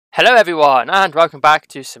Hello everyone, and welcome back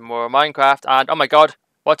to some more Minecraft. And oh my god,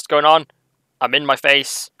 what's going on? I'm in my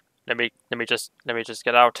face. Let me just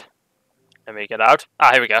get out. Let me get out. Ah,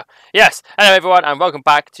 here we go. Yes. Hello everyone, and welcome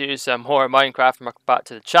back to some more Minecraft. And welcome back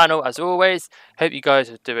to the channel as always. Hope you guys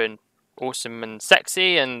are doing awesome and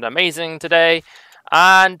sexy and amazing today.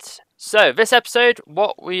 And so this episode,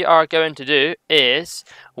 what we are going to do is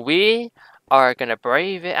we are gonna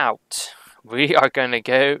brave it out. We are going to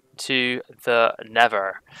go to the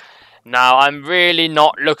Nether. Now, I'm really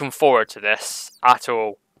not looking forward to this at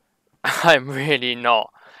all. I'm really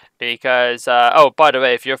not. Because, oh, by the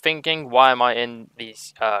way, if you're thinking, why am I in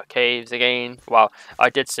these caves again? Well, I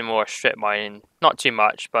did some more strip mining. Not too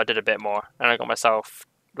much, but I did a bit more. And I got myself,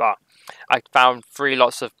 well, I found 3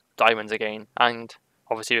 lots of diamonds again. And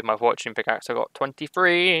obviously with my fortune pickaxe, I got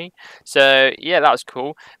 23. So, yeah, that was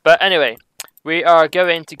cool. But anyway, we are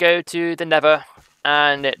going to go to the Nether,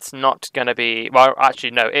 and it's not going to be, well,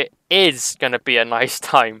 actually, no, it is going to be a nice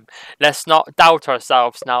time. Let's not doubt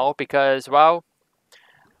ourselves now, because, well,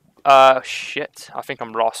 shit, I think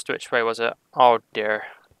I'm lost. Which way was it? Oh, dear.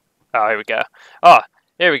 Oh, here we go. Oh,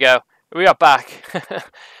 here we go. We are back.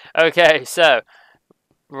 Okay, so,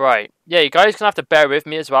 right. Yeah, you guys gonna have to bear with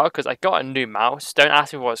me as well, because I got a new mouse. Don't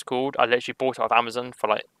ask me what it's called. I literally bought it off Amazon for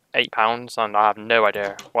like £8, and I have no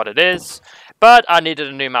idea what it is. But I needed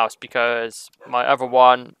a new mouse because my other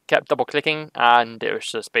one kept double clicking, and it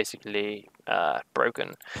was just basically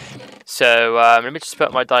broken. So let me just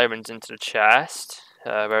put my diamonds into the chest.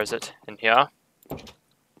 Where is it? In here.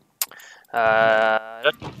 There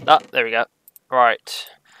we go. Right.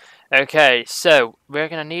 Okay, so we're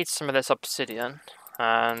gonna need some of this obsidian.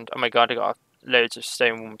 And oh my god, I got loads of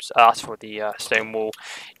stone walls. That's for the stone wall.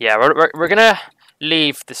 Yeah, we're gonna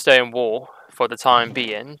leave the stone wall for the time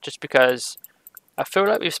being, just because I feel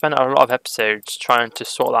like we've spent a lot of episodes trying to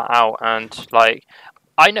sort that out, and like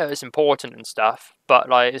I know it's important and stuff, but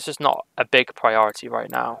like it's just not a big priority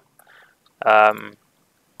right now.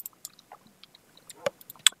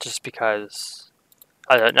 Just because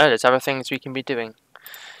I don't know, there's other things we can be doing.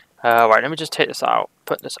 Right, let me just take this out,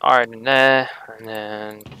 put this iron in there, and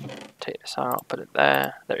then take this out, put it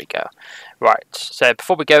there. There we go. Right, so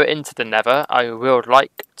before we go into the Nether, I would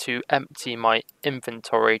like to empty my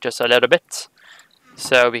inventory just a little bit,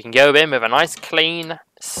 so we can go in with a nice clean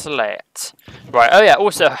slate. Right, oh yeah,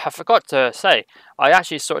 also, I forgot to say, I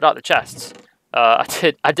actually sorted out the chests. I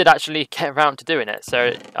did actually get around to doing it,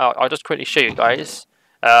 so I'll just quickly show you guys.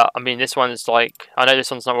 I mean, this one's like, I know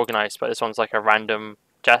this one's not organised, but this one's like a random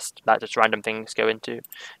chest that just random things go into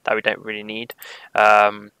that we don't really need.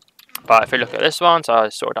 But if we look at this one, so I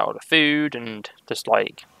sorted out all the food and just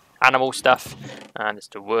like animal stuff, and it's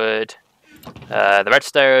the wood, the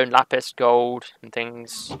redstone, lapis, gold, and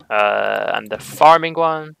things, and the farming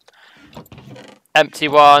one, empty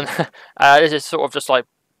one. This is sort of just like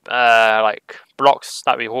blocks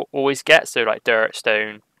that we always get, so like dirt,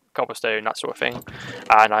 stone, cobblestone, that sort of thing.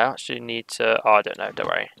 And I actually need to, oh, I don't know, don't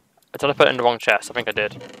worry. Did I put it in the wrong chest? I think I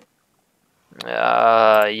did.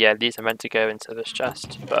 Yeah, these are meant to go into this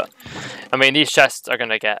chest, but I mean, these chests are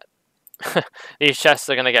gonna get these chests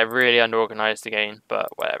are gonna get really unorganized again, but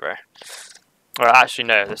whatever. Well, actually,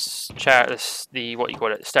 no. This chair, the what you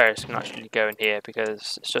call it, the stairs can actually go in here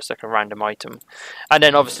because it's just like a random item. And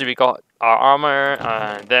then obviously we got our armor,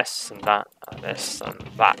 and this and that, and this and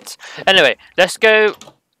that. Anyway, let's go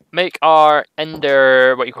make our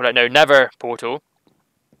Ender, what you call it, no, Nether portal.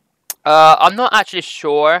 I'm not actually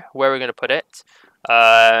sure where we're going to put it.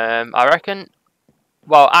 I reckon,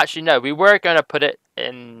 well, actually no, we were going to put it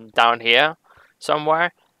in down here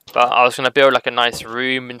somewhere, but I was going to build like a nice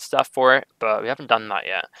room and stuff for it, but we haven't done that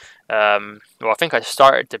yet. Well, I think I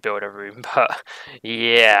started to build a room, but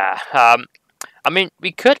yeah. I mean,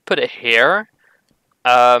 we could put it here.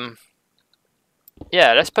 Yeah,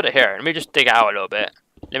 let's put it here. Let me just dig it out a little bit.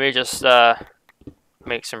 Let me just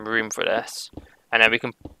make some room for this. And then we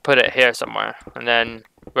can put it here somewhere, and then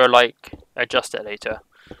we'll like adjust it later.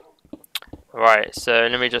 Right, so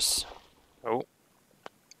let me just, oh,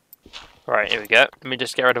 right, here we go. Let me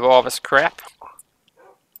just get rid of all this crap,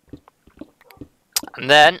 and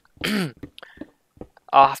then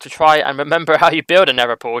I'll have to try and remember how you build a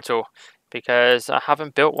Nether portal, because I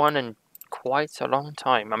haven't built one in quite a long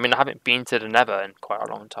time. I mean, I haven't been to the Nether in quite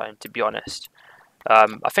a long time, to be honest.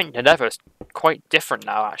 I think the Nether is quite different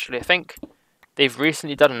now, actually. I think they've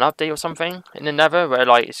recently done an update or something in the Nether where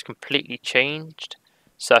like it's completely changed.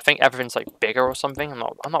 So I think everything's like bigger or something. I'm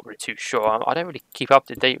not really too sure. I don't really keep up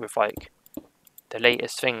to date with like the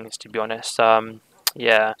latest things, to be honest.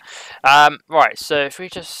 Yeah. Right. So if we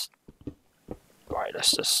just, right,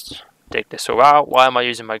 let's just dig this all out. Why am I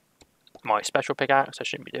using my my special pickaxe. I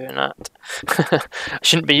shouldn't be doing that. I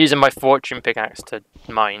shouldn't be using my fortune pickaxe to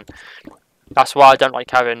mine. That's why I don't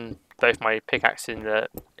like having both my pickaxes in the,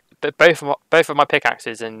 both of my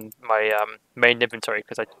pickaxes in my main inventory,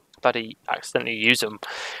 because I bloody accidentally use them.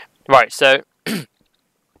 Right, so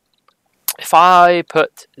if I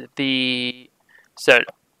put the, so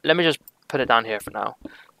let me just put it down here for now.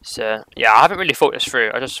 So yeah, I haven't really thought this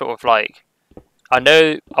through. I just sort of like, I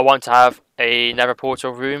know I want to have a Nether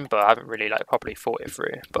portal room, but I haven't really like properly thought it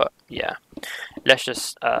through. But yeah, let's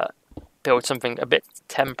just build something a bit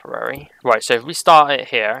temporary. Right, so if we start it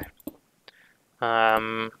here,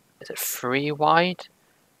 is it 3 wide?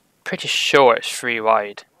 Pretty sure it's 3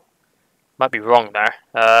 wide. Might be wrong there.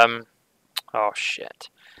 Oh shit.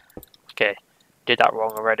 Okay, did that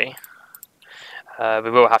wrong already. We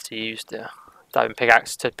will have to use the diamond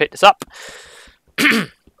pickaxe to pick this up.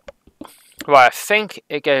 Right, I think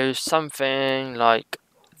it goes something like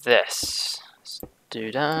this. Let's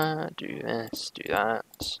do that, do this, do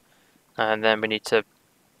that. And then we need to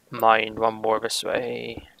mine one more this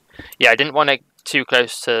way. Yeah, I didn't want it too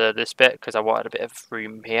close to this bit because I wanted a bit of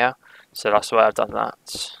room here. So that's why I've done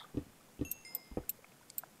that.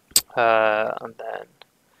 And then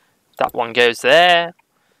that one goes there.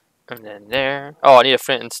 And then there. Oh, I need a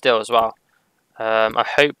flint and steel as well. I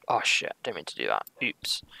hope... Oh shit, don't mean to do that.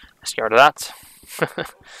 Oops. Let's get rid of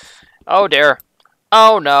that. Oh dear.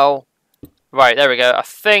 Oh no. Right, there we go. I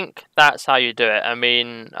think that's how you do it. I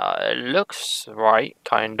mean, it looks right,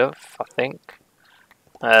 kind of, I think.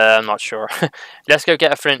 I'm not sure. Let's go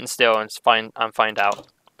get a flint and steel and find out.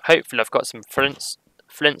 Hopefully I've got some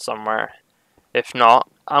flint somewhere. If not,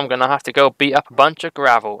 I'm going to have to go beat up a bunch of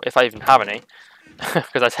gravel, if I even have any.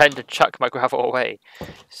 Because I tend to chuck my gravel away.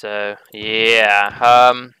 So,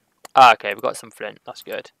 yeah. Okay, we've got some flint. That's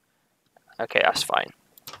good. Okay, that's fine.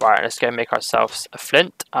 Right, let's go make ourselves a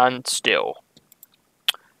flint and steel.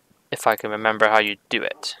 If I can remember how you do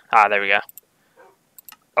it. Ah, there we go.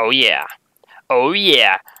 Oh, yeah. Oh,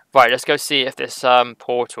 yeah. Right, let's go see if this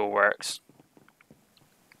portal works.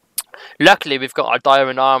 Luckily, we've got our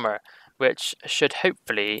diamond armor, which should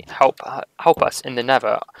hopefully help us in the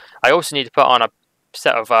Nether. I also need to put on a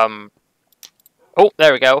set of oh,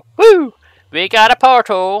 there we go. Woo! We got a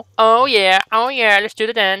portal. Oh yeah, let's do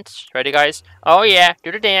the dance. Ready, guys? Oh yeah,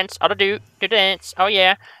 do the dance. Do the dance. Oh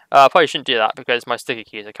yeah. I probably shouldn't do that because my sticky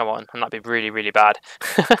keys will come on, and that'd be really, really bad.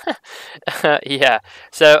 Yeah.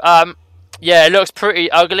 So yeah, it looks pretty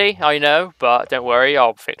ugly, I know, but don't worry,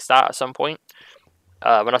 I'll fix that at some point.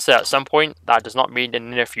 When I say at some point, that does not mean in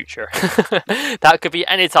the near future. That could be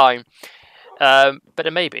any time. But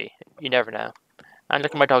it may be. You never know. And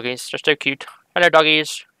look at my doggies, they're so cute. Hello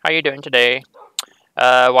doggies, how are you doing today?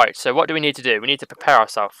 Right, so what do we need to do? We need to prepare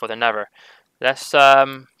ourselves for the Nether. Let's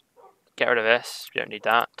get rid of this. We don't need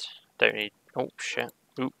that. Don't need... Oh shit.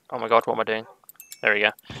 Ooh, oh my god, what am I doing? There we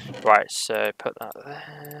go. Right, so put that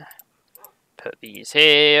there. Put these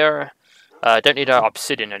here. Don't need our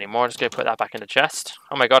obsidian anymore. Just go put that back in the chest.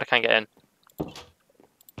 Oh my god, I can't get in.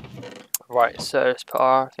 Right, so let's put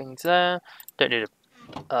our things there. Don't need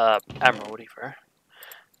a emerald either.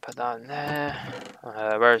 Put that in there.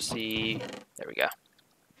 Where's the... There we go.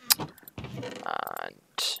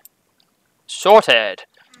 And... Sorted!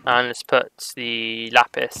 And let's put the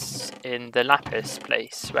lapis in the lapis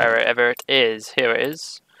place, wherever it is. Here it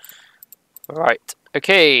is. Right,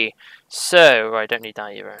 okay. So, I don't need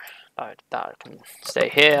that either. That can stay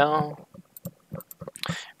here.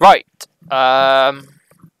 Right. I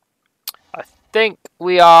think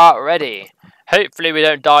we are ready. Hopefully we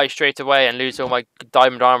don't die straight away and lose all my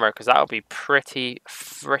diamond armor, because that would be pretty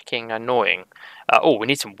freaking annoying. Oh, we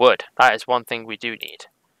need some wood. That is one thing we do need.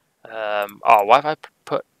 Oh, why have I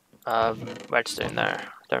put redstone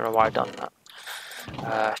there? Don't know why I've done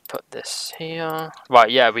that. Put this here. Right,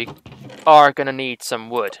 yeah, we are going to need some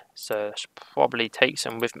wood, so I should probably take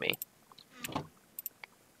some with me.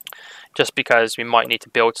 Just because we might need to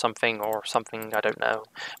build something or something, I don't know.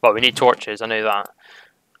 Well, we need torches, I know that.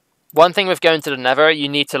 One thing with going to the Nether, you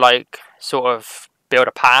need to like sort of build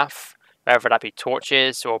a path, whether that be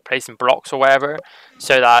torches or placing blocks or whatever,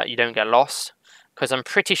 so that you don't get lost. Because I'm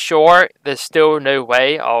pretty sure there's still no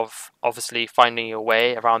way of obviously finding your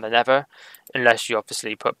way around the Nether, unless you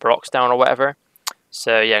obviously put blocks down or whatever.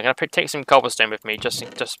 So yeah, I'm gonna take some cobblestone with me just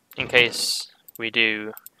in case we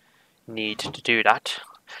do need to do that.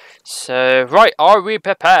 So right, are we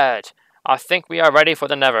prepared? I think we are ready for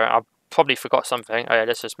the Nether. I probably forgot something. Oh yeah,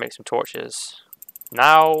 let's just make some torches.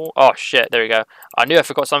 Now, oh shit, there we go. I knew I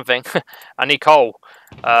forgot something. I need coal.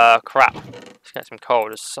 Crap. Let's get some coal.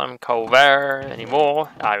 There's some coal there. Any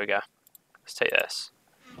more? Ah, there we go. Let's take this.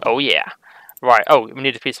 Oh yeah. Right. Oh, we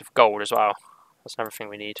need a piece of gold as well. That's another thing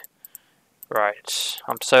we need. Right.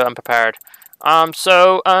 I'm so unprepared. I'm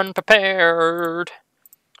so unprepared.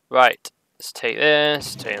 Right. Let's take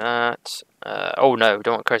this. Take that. Oh no, we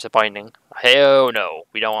don't want curse of binding. Hell no,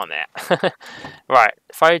 we don't want that. Right.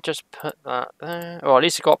 If I just put that there, well, at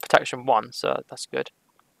least it got protection 1, so that's good.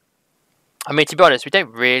 I mean, to be honest, we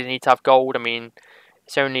don't really need to have gold. I mean,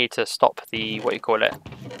 it's only to stop the, what you call it,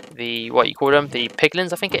 the, what you call them, the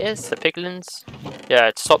piglins, I think it is, the piglins. Yeah,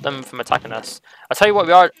 to stop them from attacking us. I'll tell you what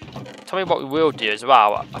tell me what we will do as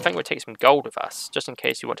well. I think we'll take some gold with us, just in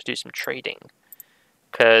case you want to do some trading.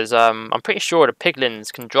 Because I'm pretty sure the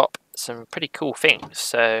piglins can drop some pretty cool things,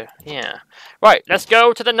 so, yeah. Right, let's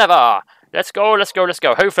go to the Nether. Let's go, let's go, let's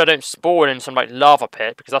go. Hopefully I don't spawn in some, like, lava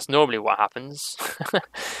pit, because that's normally what happens.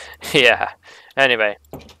 Yeah. Anyway.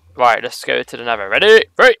 Right, let's go to the Nether. Ready?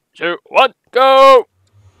 3, 2, 1, go!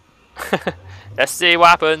 Let's see what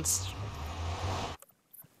happens.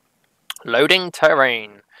 Loading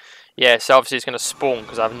terrain. Yeah, so obviously it's going to spawn,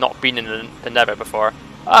 because I've not been in the Nether before.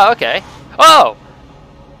 Oh, okay. Oh!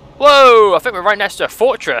 Whoa! I think we're right next to a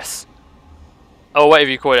fortress. Oh,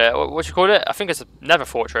 whatever you call it. What you call it? I think it's a Nether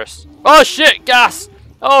fortress. Oh shit! Gas!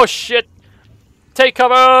 Oh shit! Take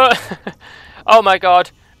cover! Oh my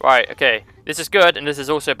god. Right, okay. This is good and this is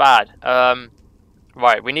also bad.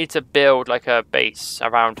 Right, we need to build like a base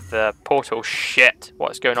around the portal. Shit!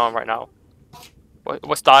 What's going on right now?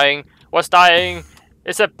 What's dying? What's dying?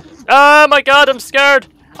 It's a... Oh my god, I'm scared!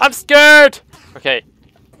 I'm scared! Okay.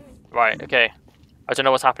 Right, okay. I don't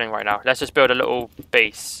know what's happening right now. Let's just build a little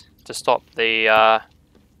base to stop the,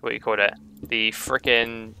 what do you call it? The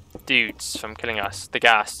freaking dudes from killing us. The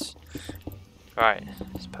gas. Right,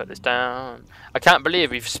 let's put this down. I can't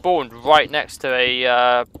believe we've spawned right next to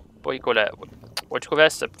a, what do you call it? What do you call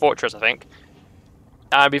this? A fortress, I think.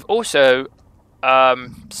 And we've also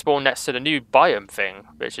spawned next to the new biome thing,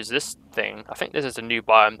 which is this thing. I think this is a new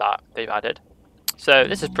biome that they've added. So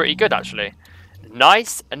this is pretty good, actually.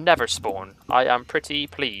 Nice and never spawn. I am pretty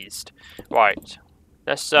pleased. Right.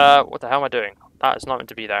 Let's, what the hell am I doing? That is not meant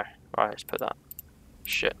to be there. Right, let's put that.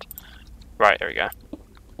 Shit. Right, there we go.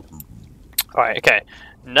 Alright, okay.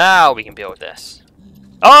 Now we can build this.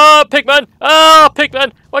 Oh, pigman! Oh,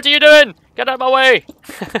 pigman! What are you doing? Get out of my way!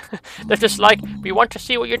 They're just like, we want to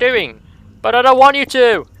see what you're doing. But I don't want you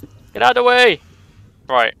to! Get out of the way!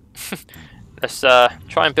 Right. Let's,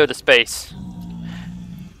 try and build a space.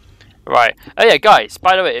 Right. Oh yeah, guys,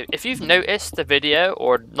 by the way, if you've noticed the video,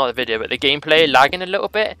 or not the video, but the gameplay lagging a little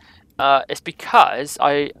bit, it's because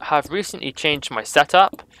I have recently changed my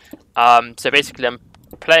setup. So basically I'm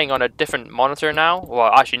playing on a different monitor now.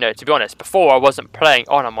 Well, actually no, to be honest, before I wasn't playing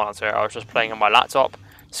on a monitor, I was just playing on my laptop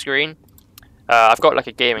screen. I've got like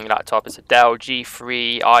a gaming laptop, it's a Dell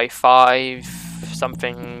G3 i5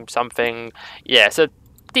 something. Yeah, it's a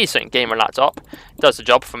decent gamer laptop, does the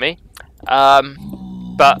job for me.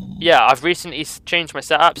 But yeah, I've recently changed my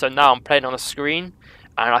setup, so now I'm playing on a screen,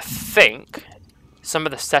 and I think some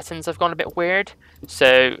of the settings have gone a bit weird.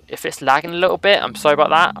 So if it's lagging a little bit, I'm sorry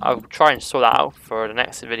about that. I'll try and sort that out for the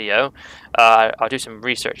next video. I'll do some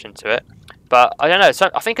research into it. But I don't know,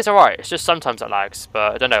 so I think it's alright. It's just sometimes it lags,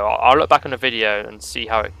 but I don't know. I'll look back on the video and see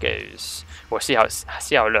how it goes, or see how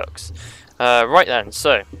it looks. Right then,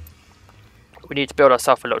 so we need to build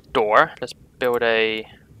ourselves a little door. Let's build a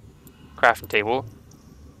crafting table.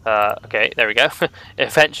 Okay, there we go.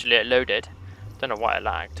 Eventually it loaded. Don't know why it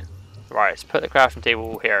lagged. Right, let's put the crafting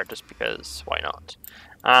table here just because, why not?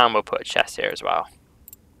 And we'll put a chest here as well.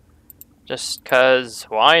 Just because,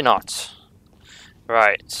 why not?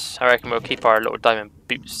 Right, I reckon we'll keep our little diamond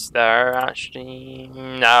boots there, actually.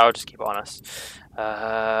 No, I'll just keep it on us.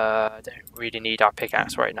 I don't really need our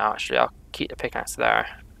pickaxe right now, actually. I'll keep the pickaxe there.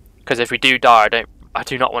 Because if we do die, I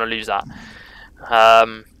do not want to lose that.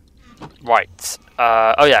 Right.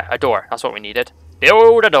 Oh yeah, a door. That's what we needed.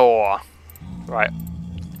 Build a door. Right.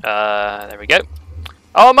 There we go.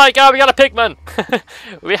 Oh my god, we got a pigman!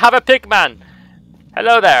 We have a pigman!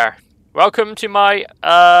 Hello there. Welcome to my,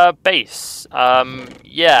 base.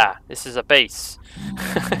 Yeah, this is a base.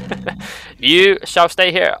 You shall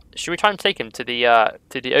stay here. Should we try and take him to the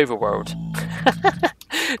overworld?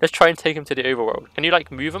 Let's try and take him to the overworld. Can you,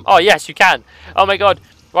 like, move him? Oh, yes, you can. Oh my god.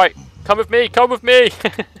 Right, come with me, come with me!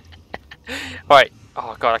 Right.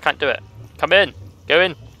 Oh god, I can't do it. Come in. Go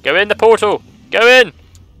in. Go in the portal. Go in.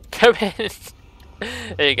 Go in.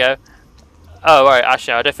 There you go. Oh, right.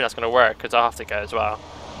 Actually, I don't think that's going to work because I have to go as well.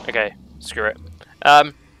 Okay. Screw it.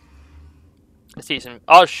 Let's eat some...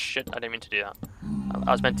 Oh, shit. I didn't mean to do that.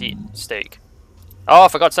 I was meant to eat steak. Oh,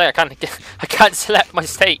 for God's sake, I can't select my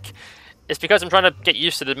steak. It's because I'm trying to get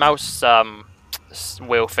used to the mouse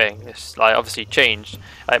wheel thing. It's like obviously changed.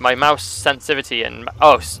 Like my mouse sensitivity and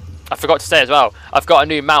oh, I forgot to say as well. I've got a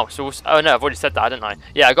new mouse. Also, oh no, I've already said that, didn't I?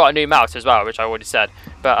 Yeah, I got a new mouse as well, which I already said.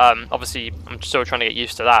 But obviously I'm still trying to get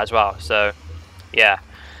used to that as well. So yeah,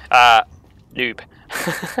 noob.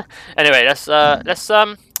 Anyway, let's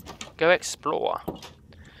go explore.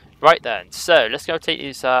 Right then, so let's go take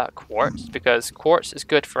these quartz, because quartz is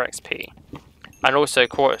good for XP. And also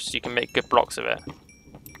quartz, you can make good blocks of it.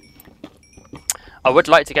 I would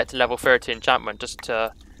like to get to level 30 enchantment just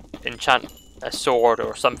to enchant a sword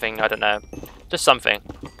or something, I don't know. Just something.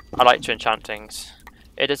 I like to enchant things.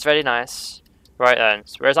 It is very nice. Right then,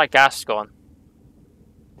 so where's that gas gone?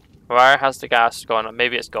 Where has the gas gone?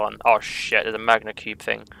 Maybe it's gone. Oh shit, there's a magna cube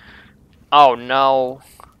thing. Oh no.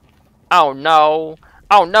 Oh no.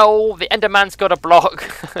 Oh no, the Enderman's got a block.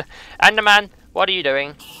 Enderman, what are you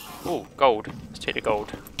doing? Oh, gold. Let's take the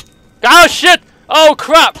gold. Oh shit! Oh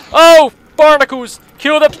crap! Oh, barnacles!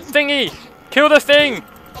 Kill the thingy! Kill the thing!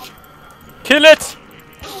 Kill it!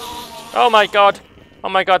 Oh my god. Oh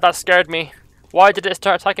my god, that scared me. Why did it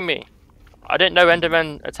start attacking me? I didn't know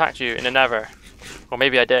Enderman attacked you in the Nether. Or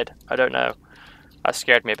maybe I did. I don't know. That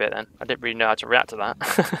scared me a bit then. I didn't really know how to react to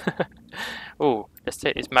that. Ooh, let's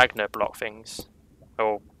take these magna block things.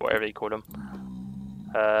 Or whatever you call them.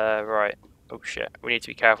 Right. Oh shit. We need to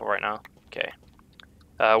be careful right now. Okay.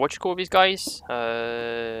 What you call these guys?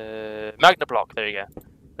 Magna block. There you go.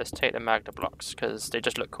 Let's take the magna blocks because they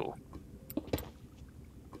just look cool.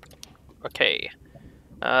 Okay.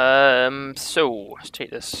 So let's take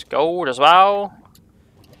this gold as well.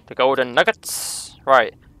 The golden nuggets.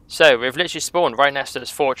 Right. So we've literally spawned right next to this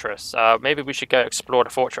fortress. Maybe we should go explore the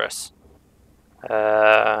fortress.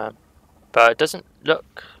 But it doesn't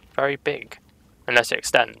look very big unless it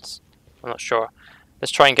extends. I'm not sure. Let's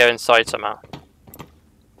try and go inside somehow.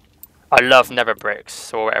 I love nether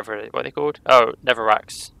bricks or whatever. What are they called? Oh, nether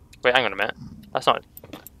racks. Wait, hang on a minute. That's not.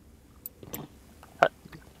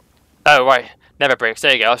 Oh right, nether bricks.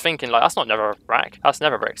 There you go. I was thinking like that's not nether rack. That's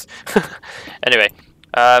nether bricks. Anyway,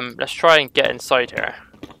 let's try and get inside here.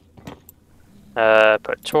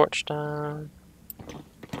 Put a torch down.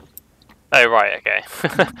 Oh right, okay.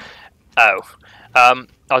 Oh, I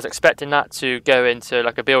was expecting that to go into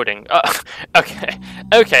like a building. Okay,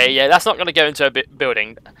 okay, yeah, that's not going to go into a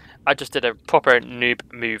building. I just did a proper noob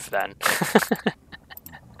move then.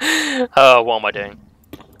 Oh, what am I doing?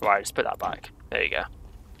 Right, let's put that back. There you go.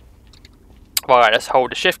 Right, let's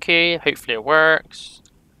hold the shift key. Hopefully it works.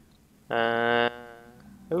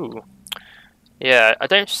 Ooh. Yeah, I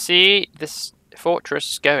don't see this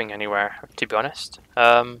fortress going anywhere, to be honest.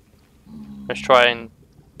 Let's try and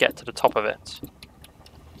get to the top of it.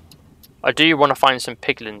 I do want to find some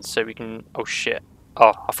piglins so we can. Oh shit!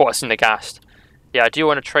 Oh, I thought I seen the ghast. Yeah, I do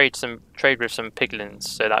want to trade with some piglins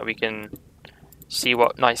so that we can see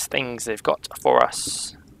what nice things they've got for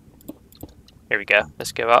us. Here we go.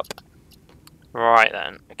 Let's go up. Right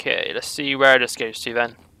then. Okay, let's see where this goes to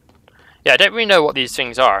then. Yeah, I don't really know what these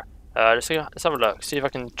things are. Let's have a look. See if I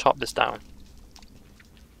can chop this down.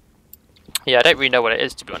 Yeah, I don't really know what it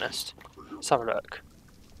is, to be honest. Let's have a look.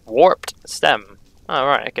 Warped stem. Oh,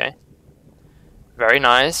 right, okay. Very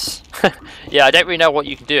nice. Yeah, I don't really know what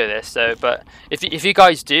you can do with this, so, but if you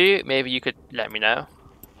guys do, maybe you could let me know.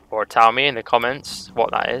 Or tell me in the comments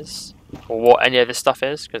what that is. Or what any of this stuff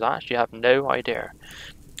is, because I actually have no idea.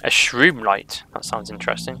 A shroom light. That sounds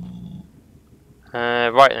interesting.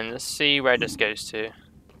 Right then, let's see where this goes to.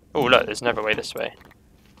 Oh, look, there's another way this way.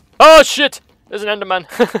 Oh, shit! There's an Enderman.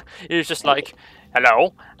 He was just like,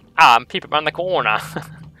 hello, I'm peeping around the corner.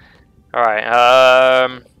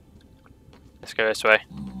 Alright, let's go this way.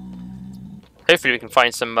 Hopefully we can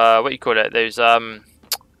find some, what do you call it? Those, oh,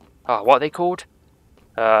 what are they called?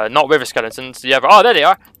 Not river skeletons. Yeah, oh, there they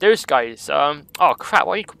are. Those guys. Oh crap!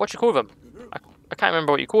 What you call them? I can't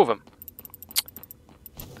remember what you call them.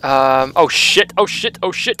 Oh shit! Oh shit!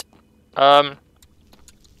 Oh shit! Oh,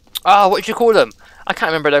 what did you call them? I can't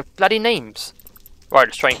remember their bloody names. Right,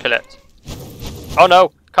 let's try and kill it. Oh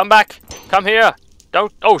no! Come back! Come here!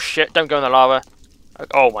 Don't! Oh shit! Don't go in the lava.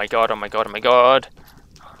 Oh my god! Oh my god! Oh my god!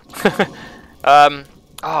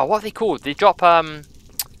 Oh, what are they called? They drop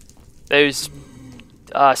those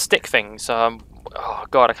stick things. Oh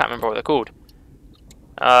god, I can't remember what they're called.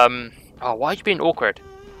 Oh, why are you being awkward?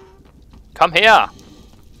 Come here!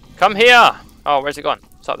 Come here! Oh, where's it gone?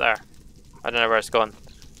 It's up there. I don't know where it's gone.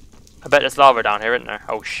 I bet there's lava down here, isn't there?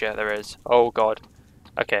 Oh shit, there is. Oh god.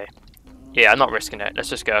 Okay. Yeah, I'm not risking it. Let's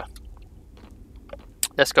just go.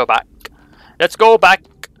 Let's go back. Let's go back!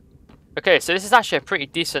 Okay, so this is actually a pretty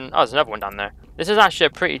decent... Oh, there's another one down there. This is actually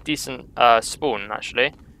a pretty decent spawn,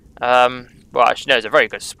 actually. Well, actually, no, it's a very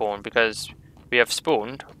good spawn because we have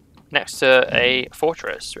spawned next to a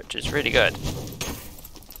fortress, which is really good.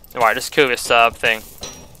 Alright, let's kill this thing.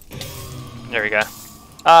 There we go.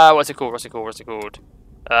 What's it called? What's it called? What's it called?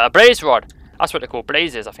 Blaze rod. That's what they're called.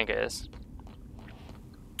 Blazes, I think it is.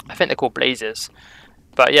 I think they're called blazes.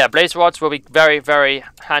 But yeah, blaze rods will be very, very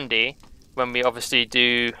handy when we obviously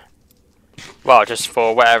do, well, just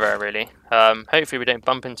for whatever, really. Hopefully we don't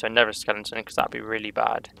bump into a nether skeleton, because that'd be really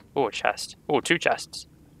bad. Oh, a chest. Oh, 2 chests.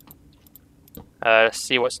 Let's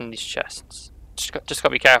see what's in these chests. Just gotta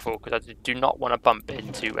be careful, because I do not want to bump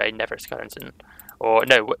into a nether skeleton. Or,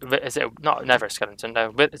 no, is it not a nether skeleton?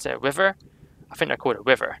 No, is it a wither? I think they're called a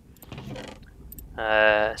wither.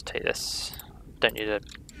 Let's take this. Don't need a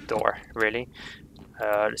door, really.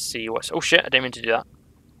 Let's see what's... Oh shit, I didn't mean to do that.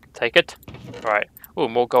 Take it. Right. Oh,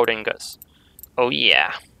 more gold ingots. Oh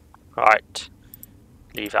yeah. Right.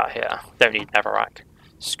 Leave that here. Don't need netherrack.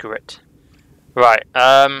 Screw it. Right.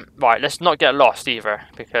 Right, let's not get lost either,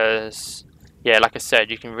 because, yeah, like I said,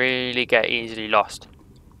 you can really get easily lost.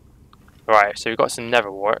 Right, so we've got some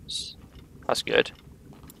nether warts. That's good.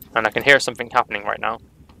 And I can hear something happening right now.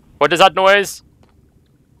 What is that noise?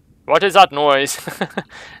 What is that noise?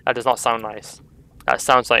 That does not sound nice. That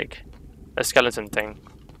sounds like a skeleton thing.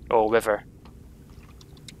 Or wither.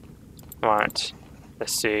 Right.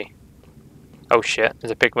 Let's see. Oh shit,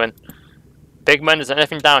 there's a pigman. Pigman, is there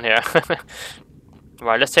anything down here?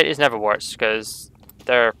 Right, let's take these nether warts, because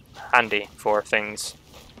they're handy for things.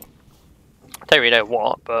 I don't really know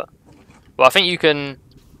what, but... Well, I think you can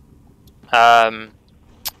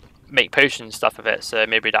make potion stuff of it, so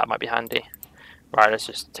maybe that might be handy. Right, let's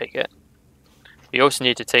just take it. We also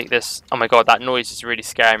need to take this... Oh my god, that noise is really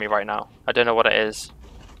scaring me right now. I don't know what it is,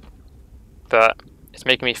 but it's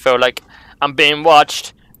making me feel like I'm being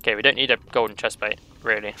watched. Okay, we don't need a golden chestplate,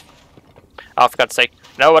 really. Oh, for God's sake.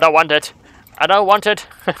 No, I don't want it. I don't want it.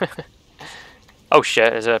 Oh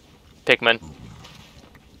shit, there's a pigman.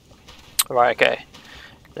 Right, okay.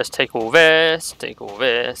 Let's take all this, take all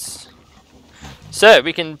this. So,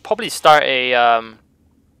 we can probably start a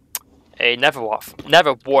nether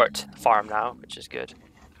wart farm now, which is good.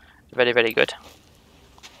 Very, very good.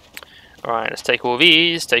 Alright, let's take all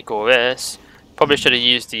these, take all this. Probably should have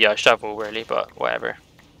used the shovel, really, but whatever.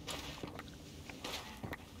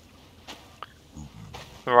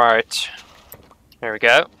 Right. There we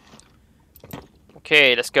go.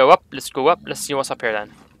 Okay, let's go up, let's go up. Let's see what's up here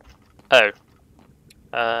then. Oh.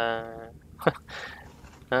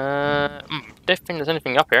 Don't think there's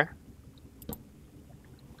anything up here.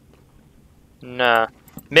 Nah.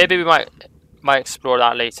 Maybe we might explore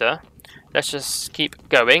that later. Let's just keep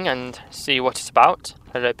going and see what it's about.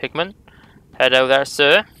 Hello, pigman. Hello there,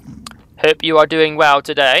 sir. Hope you are doing well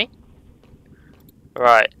today.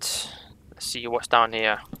 Right. Let's see what's down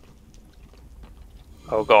here.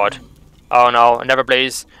 Oh god. Oh no, another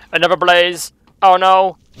blaze. Another blaze. Oh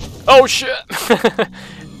no. Oh shit.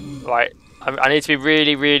 Right. I need to be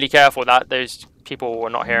really, really careful that those people are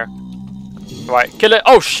not here. Right, kill it.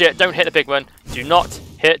 Oh shit, don't hit the pigman. Do not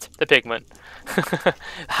hit the pigman.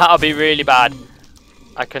 That'll be really bad.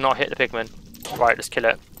 I cannot hit the pigman. Right, let's kill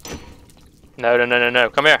it. No, no, no, no, no.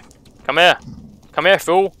 Come here. Come here. Come here,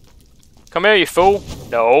 fool. Come here, you fool.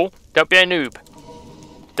 No, don't be a noob.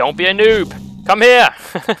 Don't be a noob. Come here.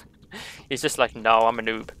 He's just like, no, I'm a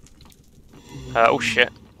noob. Oh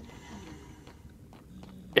shit.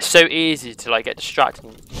 It's so easy to like get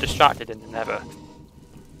distracted in the nether.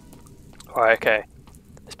 Alright, okay.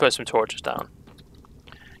 Let's put some torches down.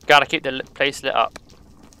 Gotta keep the place lit up.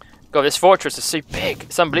 God, this fortress is so big.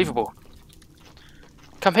 It's unbelievable.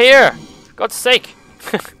 Come here! God's sake!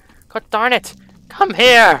 God darn it! Come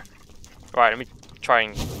here! Right, let me try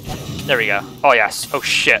and... There we go. Oh yes. Oh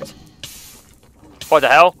shit. What the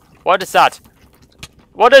hell? What is that?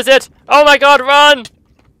 What is it? Oh my god, run!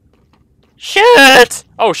 Shit!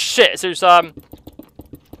 Oh shit, so it's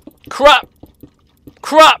crap!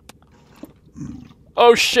 Crap!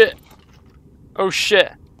 Oh shit! Oh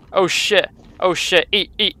shit! Oh shit! Oh shit!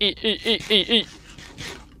 Eat! Eat! Eat! Eat! Eat! Eat! Eat!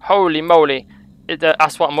 Holy moly!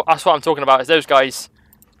 That's what I'm talking about. Is those guys?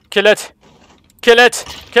 Kill it! Kill it!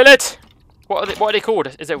 Kill it! What are they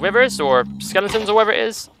called? Is it withers or skeletons or whatever it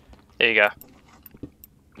is? There you go.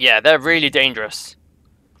 Yeah, they're really dangerous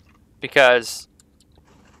because,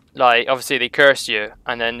 like, obviously they curse you,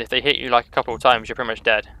 and then if they hit you like a couple of times, you're pretty much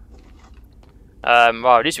dead.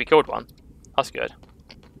 Well, at least we killed one. That's good.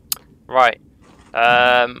 Right.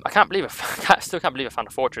 I can't believe I still can't believe I found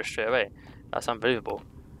a fortress straight away. That's unbelievable.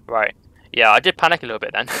 Right. Yeah, I did panic a little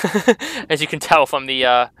bit then, as you can tell from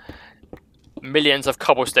the millions of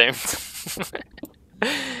cobblestones.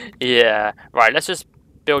 Yeah. Right. Let's just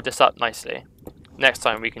build this up nicely. Next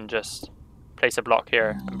time we can just place a block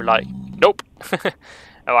here and be like, nope.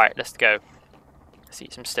 Alright, let's go. Let's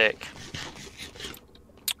eat some steak.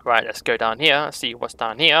 Right, let's go down here. Let's see what's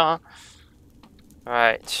down here.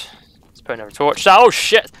 Alright. Let's put another torch. Oh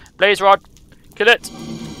shit! Blaze rod! Kill it!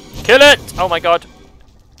 Kill it! Oh my god.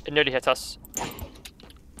 It nearly hit us.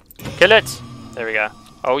 Kill it! There we go.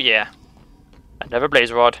 Oh yeah. Another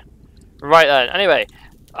blaze rod. Right then, anyway.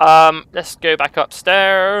 Let's go back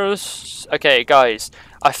upstairs. Okay, guys.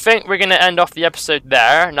 I think we're going to end off the episode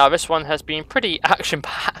there. Now, this one has been pretty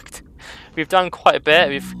action-packed. We've done quite a bit.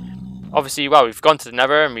 We've obviously, well, we've gone to the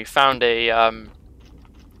Nether and we found a,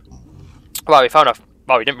 well,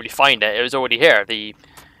 we didn't really find it. It was already here. The,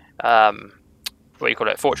 what do you call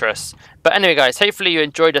it, fortress. But anyway, guys, hopefully you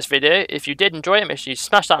enjoyed this video. If you did enjoy it, make sure you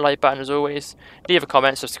smash that like button as always. Leave a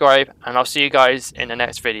comment, subscribe, and I'll see you guys in the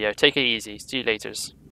next video. Take it easy. See you later.